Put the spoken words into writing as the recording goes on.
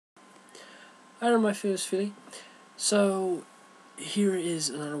Hi there, my famous Philly. So, here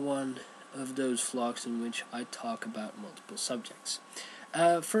is another one of those vlogs in which I talk about multiple subjects.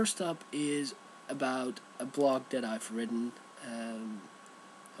 First up is about a blog that I've written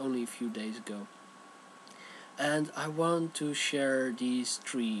only a few days ago. And I want to share these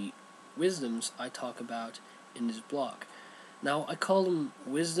 3 wisdoms I talk about in this blog. Now, I call them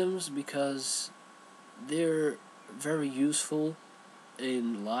wisdoms because they're very useful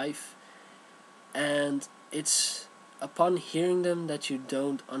in life, and it's upon hearing them that you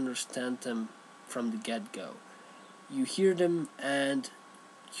don't understand them from the get-go. You hear them and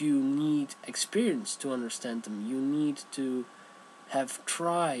you need experience to understand them. You need to have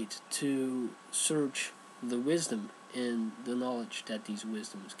tried to search the wisdom in the knowledge that these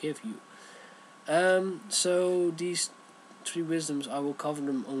wisdoms give you. So these 3 wisdoms, I will cover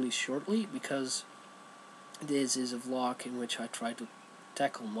them only shortly because this is a vlog in which I try to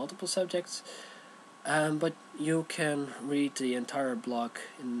tackle multiple subjects. But you can read the entire blog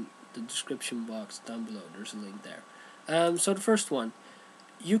in the description box down below. There's a link there. So the first one,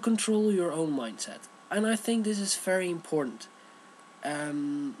 you control your own mindset. And I think this is very important.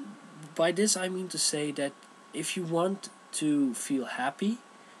 By this I mean to say that if you want to feel happy,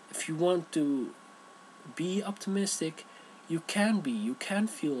 if you want to be optimistic, you can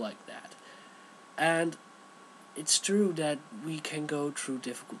feel like that. And it's true that we can go through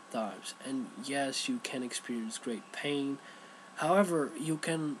difficult times, and yes, you can experience great pain. However, you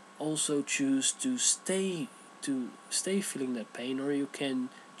can also choose to stay feeling that pain, or you can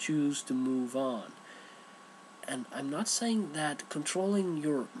choose to move on. And I'm not saying that controlling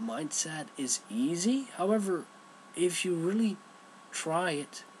your mindset is easy. However, if you really try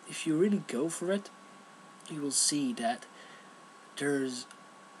it, if you really go for it, you will see that there's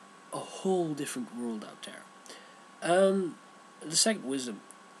a whole different world out there. The second wisdom,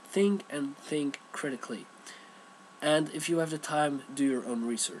 think and think critically. And if you have the time, do your own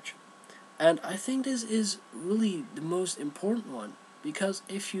research. And I think this is really the most important one, because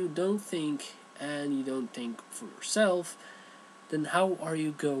if you don't think and you don't think for yourself, then how are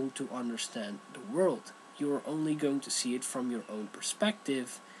you going to understand the world? You're only going to see it from your own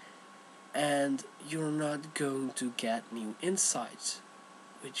perspective, and you're not going to get new insights,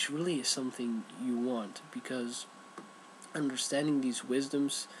 which really is something you want, because understanding these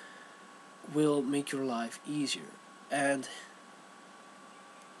wisdoms will make your life easier. And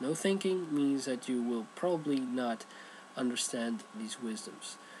no thinking means that you will probably not understand these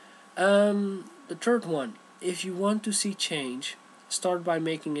wisdoms. The third one, if you want to see change, start by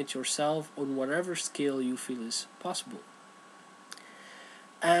making it yourself on whatever scale you feel is possible.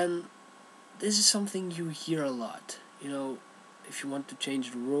 And this is something you hear a lot. If you want to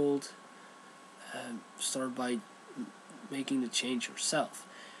change the world, start by making the change yourself.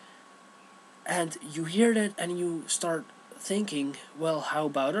 And you hear that and you start thinking, well, how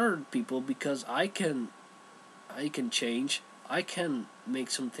about other people? Because I can change, I can make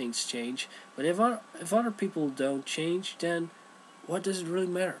some things change. But if other people don't change, then what does it really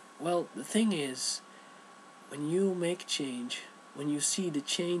matter? Well, the thing is, when you make change, when you see the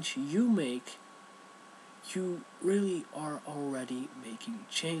change you make, you really are already making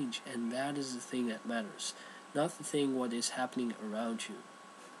change, and that is the thing that matters, not the thing what is happening around you.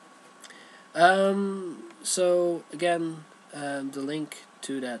 So again, the link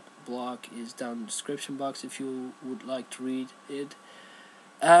to that blog is down in the description box if you would like to read it.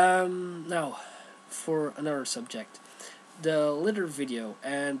 Now, for another subject, the litter video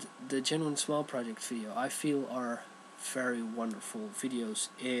and the Genuine Smile Project video, I feel are very wonderful videos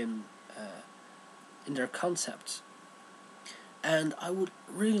in their concepts. And I would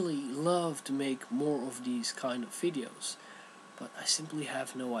really love to make more of these kind of videos, but I simply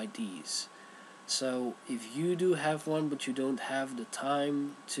have no ideas. So if you do have one but you don't have the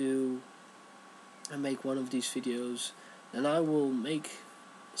time to make one of these videos, then I will make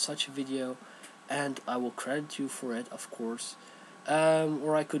such a video and I will credit you for it, of course.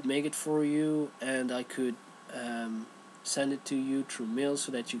 Or I could make it for you and I could send it to you through mail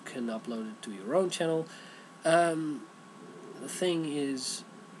so that you can upload it to your own channel. The thing is,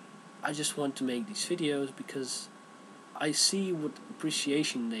 I just want to make these videos because I see what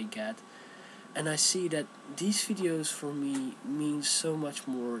appreciation they get, and I see that these videos for me mean so much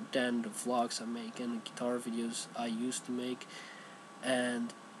more than the vlogs I make and the guitar videos I used to make.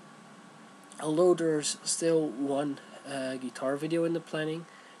 And although there's still one guitar video in the planning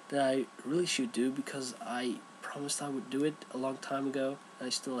that I really should do, because I promised I would do it a long time ago and I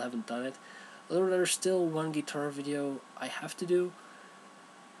still haven't done it. Although there's still one guitar video I have to do,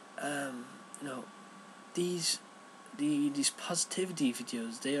 these positivity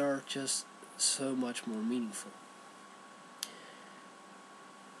videos, they are just so much more meaningful.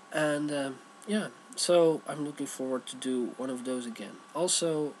 And yeah, so I'm looking forward to do one of those again.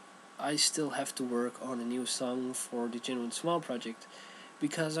 Also, I still have to work on a new song for the Genuine Smile project,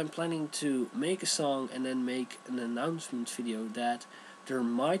 because I'm planning to make a song and then make an announcement video that there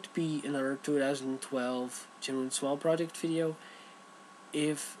might be another 2012 Genuine Smile project video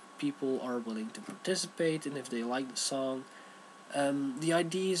if people are willing to participate and if they like the song. The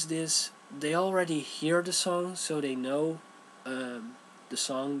idea is this: they already hear the song, so they know the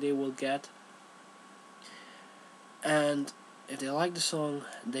song they will get, and if they like the song,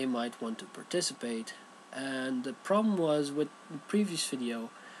 they might want to participate. And the problem was with the previous video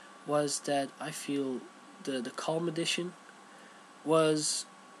was that I feel the calm edition was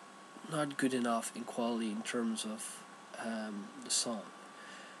not good enough in quality in terms of the song.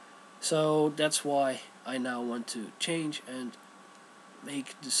 So that's why I now want to change and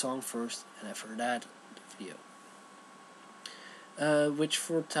make the song first, and after that the video. Which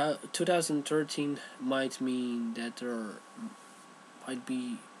for 2013 might mean that there might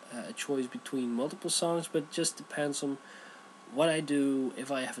be a choice between multiple songs, but just depends on what I do,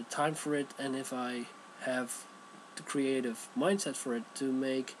 if I have the time for it, and if I have the creative mindset for it to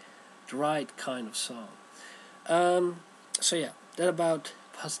make the right kind of song. So yeah, that about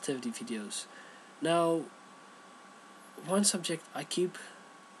positivity videos. Now, one subject I keep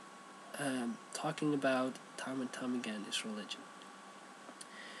talking about time and time again is religion.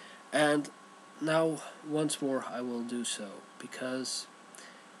 And now, once more, I will do so, because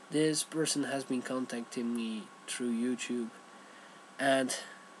this person has been contacting me through YouTube, and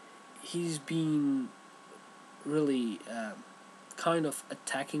he's been really kind of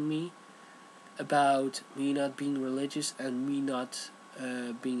attacking me about me not being religious and me not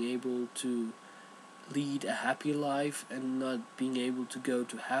being able to lead a happy life and not being able to go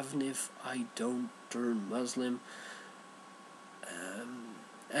to heaven if I don't turn Muslim.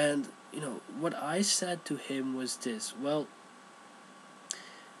 And what I said to him was this: well,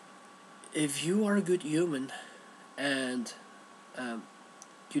 if you are a good human and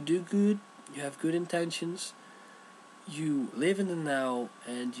you do good, you have good intentions, you live in the now,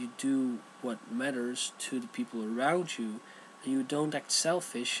 and you do what matters to the people around you, and you don't act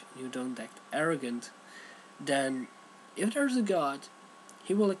selfish, you don't act arrogant, then if there's a God,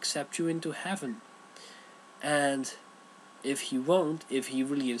 he will accept you into heaven. And if he won't, if he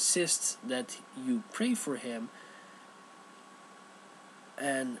really insists that you pray for him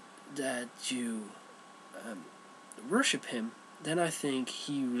and that you worship him, then I think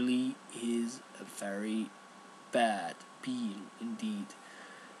he really is a very bad being indeed.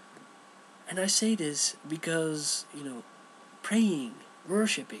 And I say this because, praying,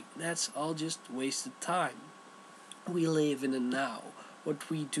 worshipping, that's all just wasted time. We live in the now. What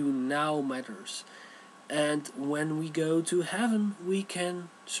we do now matters. And when we go to heaven, we can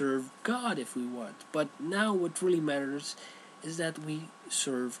serve God if we want. But now what really matters is that we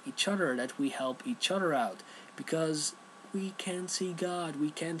serve each other, that we help each other out. Because we can't see God,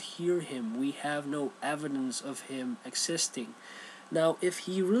 we can't hear him, we have no evidence of him existing. Now, if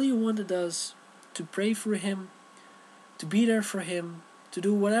he really wanted us to pray for him, to be there for him, to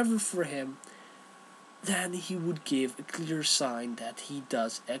do whatever for him, then he would give a clear sign that he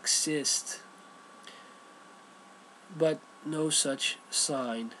does exist. But no such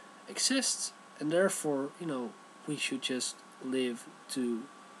sign exists, and therefore, we should just live to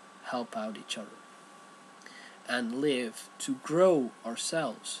help out each other and live to grow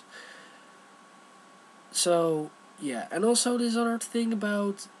ourselves. So, yeah, and also this other thing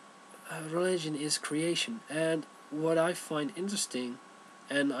about religion is creation. And what I find interesting,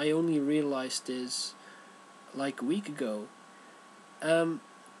 and I only realized this like a week ago,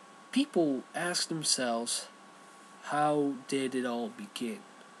 people ask themselves, how did it all begin?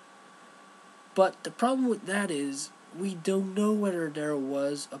 But the problem with that is we don't know whether there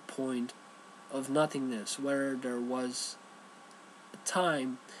was a point of nothingness, whether there was a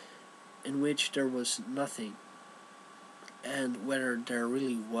time in which there was nothing, and whether there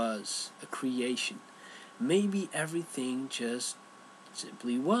really was a creation. Maybe everything just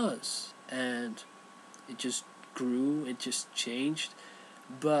simply was, and it just grew, it just changed,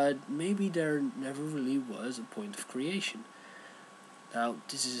 but maybe there never really was a point of creation. Now,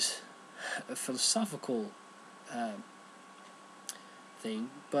 this is a philosophical thing,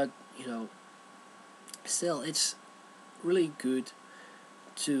 but still, it's really good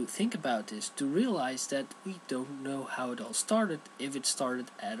to think about this, to realize that we don't know how it all started, if it started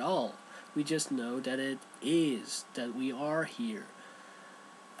at all. We just know that it is, that we are here.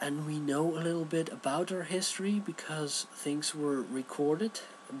 And we know a little bit about our history because things were recorded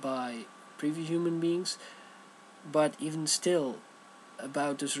by previous human beings, but even still,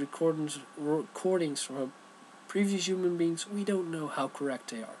 about those recordings from previous human beings, we don't know how correct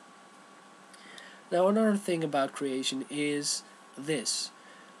they are. Now, another thing about creation is this.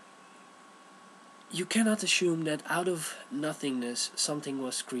 You cannot assume that out of nothingness something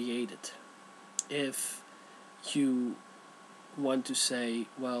was created. If you want to say,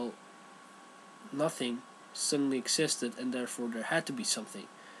 well, nothing suddenly existed and therefore there had to be something,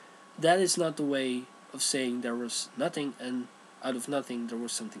 that is not the way of saying there was nothing and out of nothing there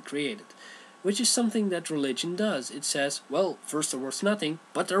was something created. Which is something that religion does. It says, well, first there was nothing,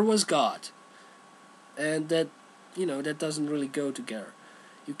 but there was God. And that, that doesn't really go together.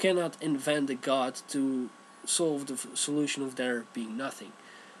 You cannot invent a God to solve the solution of there being nothing.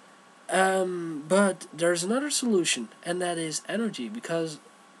 But there's another solution, and that is energy, because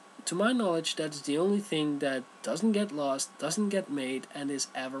to my knowledge that's the only thing that doesn't get lost, doesn't get made, and is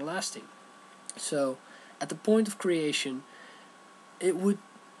everlasting. So, at the point of creation, it would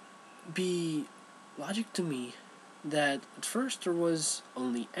be logic to me that at first there was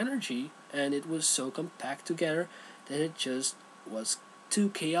only energy, and it was so compact together that it just was too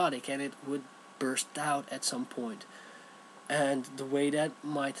chaotic and it would burst out at some point. And the way that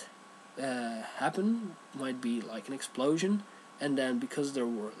might happen might be like an explosion, and then because there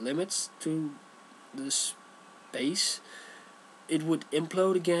were limits to the space, it would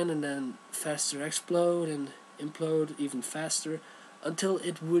implode again and then faster explode and implode even faster until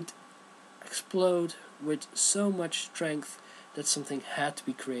it would explode with so much strength that something had to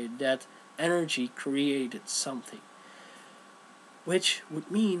be created, that energy created something. Which would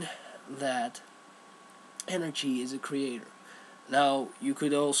mean that energy is a creator. Now, you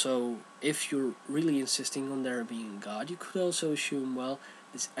could also, if you're really insisting on there being a God, you could also assume, well,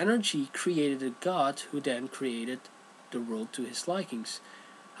 this energy created a God who then created the world to his likings.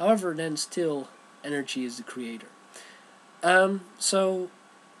 However, then still, energy is the creator. So,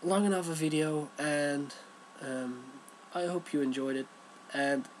 long enough a video, and I hope you enjoyed it.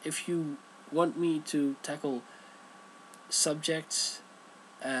 And if you want me to tackle subjects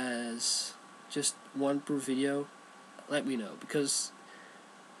as just one per video, let me know, because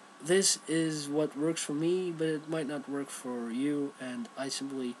this is what works for me, but it might not work for you, and I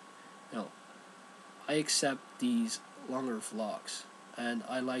simply, I accept these longer vlogs, and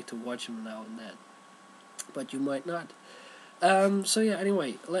I like to watch them now and then, but you might not. So yeah,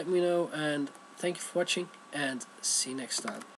 anyway, let me know, and thank you for watching, and see you next time.